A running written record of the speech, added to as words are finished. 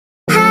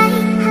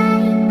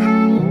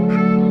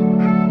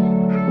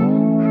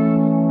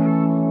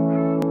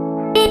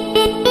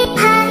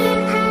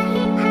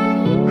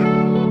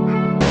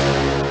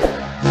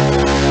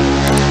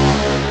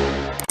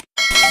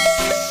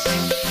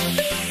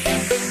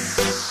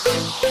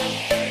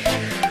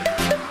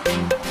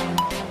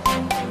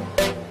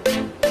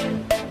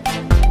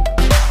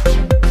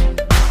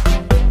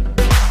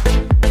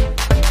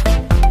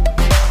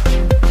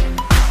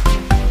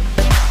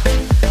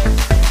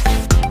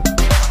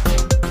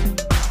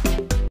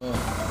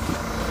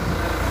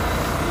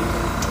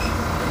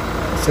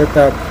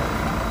Setup.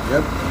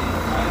 Yep.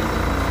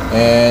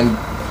 And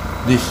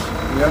this.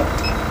 Yep.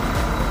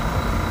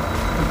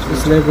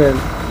 This level.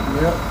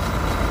 Yep.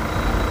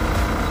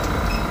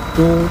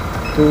 2,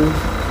 2,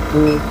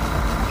 2.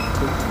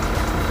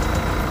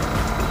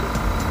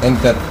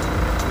 Enter.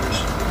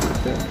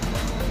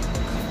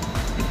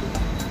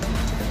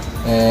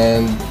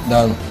 And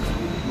down.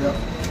 Yep.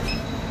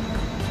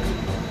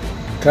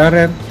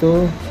 Current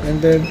 2,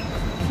 and then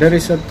there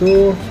is a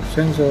 2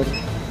 sensor.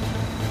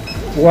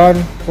 1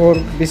 for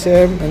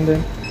BCM, and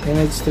then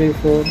NH3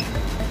 for.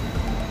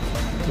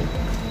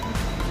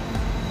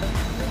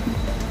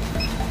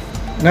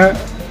 Na,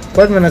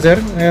 kuhan mo na sir,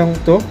 yung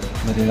 2.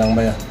 Dali lang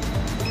ba yan?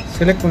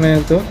 Select mo na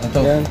yung 2. Ito.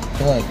 Yan.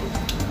 Ito nga eh.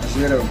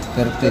 0.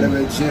 13.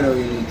 Element 0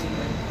 you need.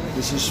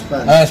 This is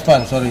span. Ah,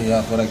 span. Sorry.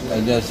 Yeah, correct. I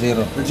just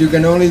 0. But you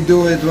can only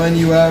do it when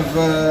you have,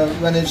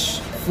 when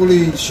it's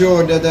fully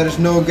sure that there is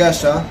no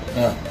gas, huh?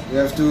 Yeah. You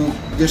have to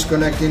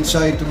disconnect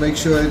inside to make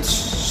sure it's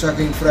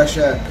sucking fresh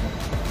air.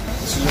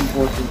 This is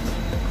important.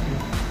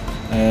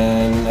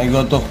 And I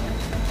go to.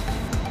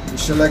 You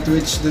select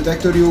which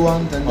detector you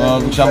want and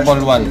then you example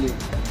press 1. continue.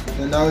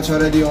 And now it's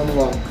already on 1.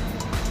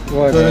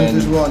 One. Current And-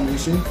 is 1, you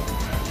see?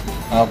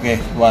 Okay,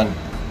 1.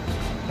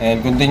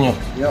 And continue.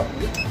 Yeah.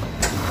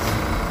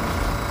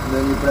 And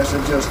then you press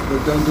adjust,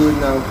 but don't do it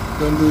now.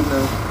 Don't do it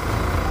now.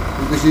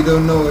 Because you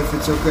don't know if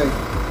it's okay.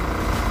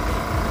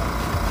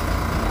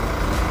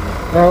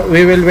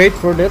 We will wait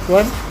for that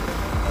one.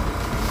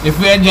 If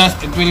we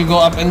adjust, it will go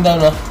up and down,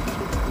 huh?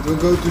 It will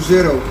go to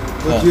 0.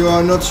 But Yeah. you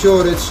are not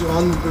sure it's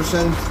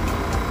 100%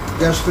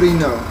 gas free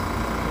now.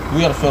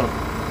 We are sure.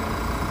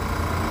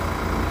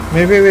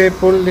 Maybe we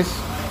pull this.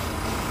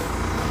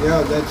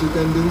 Yeah, that you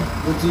can do.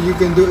 But you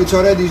can do, it's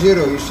already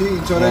 0, you see?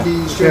 It's already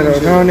Zero.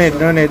 showing No need, so-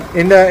 no need.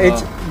 In the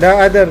it's the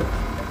other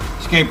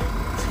Escape.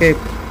 escape.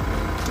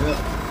 Yeah.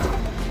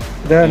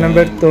 The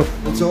number 2.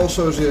 It's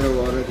also 0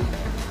 already.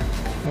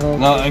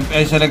 Now, if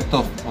I select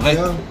to. Okay?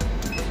 Yeah.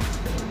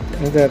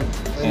 Enter.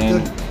 Enter.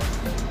 And-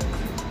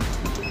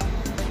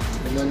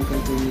 And then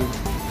continue.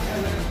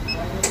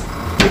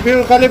 If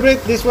you calibrate,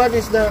 this one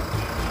is the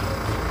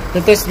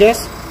test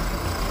gas.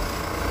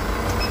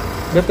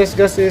 The test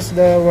gas is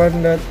the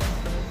one that.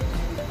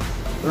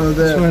 Oh,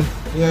 there. This one.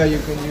 Yeah, you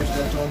can use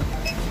that one.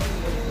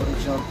 For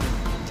example.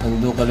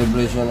 Undo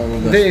calibration on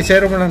Hindi, gas.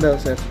 zero mo lang daw,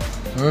 sir.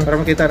 Hmm?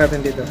 Para makita natin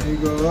dito. You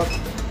go up.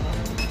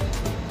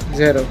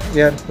 Zero.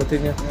 Yan,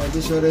 continue. Yeah,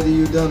 this already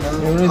you done,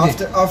 huh?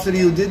 Already. After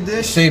you did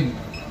this, Save.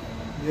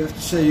 you have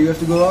to say, you have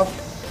to go up.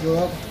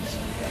 Go up.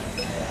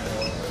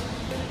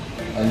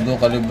 Undo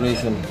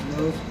calibration.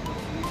 No.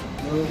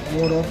 No,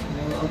 more up.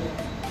 More up.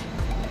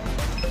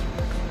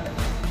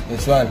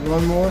 This one.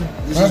 One more.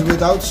 This Huh? is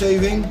without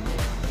saving.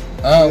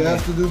 Ah, You okay.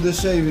 have to do the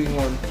saving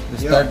one.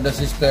 Restart the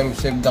system,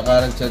 save the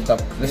current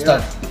setup.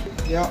 Restart.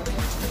 Yeah.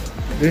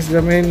 This is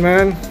the main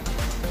man.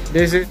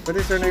 This is, what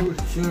is your name?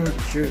 Sure.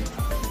 Shoot.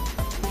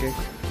 Okay.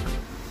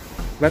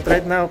 But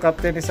right now,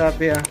 Captain is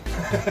happy, ah.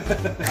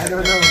 I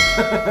don't know.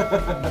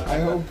 I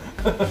hope.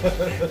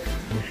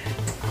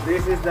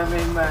 This is the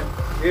main man.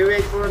 We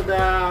wait for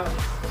the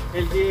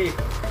LGE.